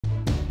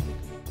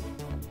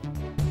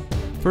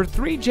For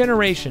 3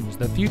 generations,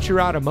 the Future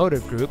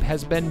Automotive Group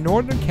has been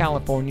Northern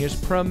California's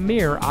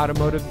premier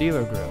automotive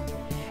dealer group.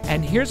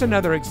 And here's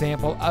another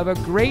example of a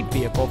great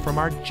vehicle from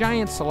our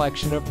giant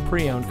selection of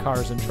pre-owned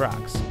cars and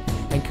trucks.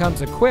 And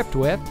comes equipped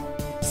with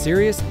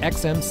Sirius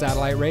XM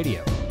satellite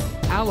radio,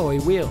 alloy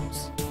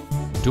wheels,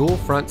 dual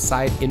front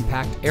side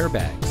impact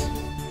airbags,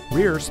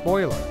 rear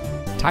spoiler,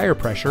 tire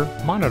pressure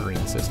monitoring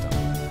system,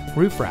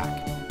 roof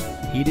rack,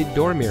 heated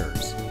door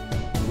mirrors,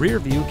 rear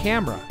view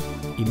camera,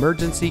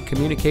 emergency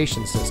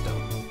communication system,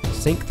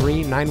 Sync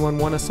 3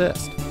 911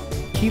 assist,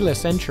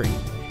 keyless entry,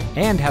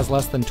 and has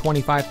less than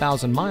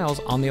 25,000 miles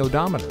on the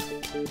odometer.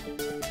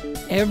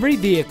 Every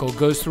vehicle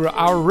goes through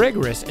our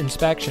rigorous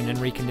inspection and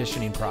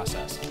reconditioning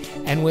process.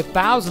 And with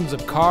thousands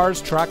of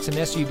cars, trucks, and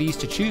SUVs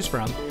to choose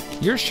from,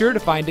 you're sure to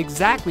find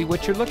exactly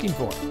what you're looking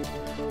for.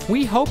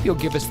 We hope you'll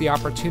give us the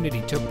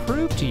opportunity to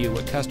prove to you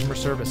what customer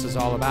service is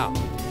all about.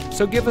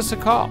 So give us a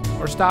call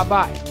or stop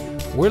by.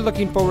 We're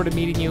looking forward to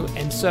meeting you,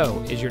 and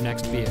so is your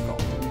next vehicle.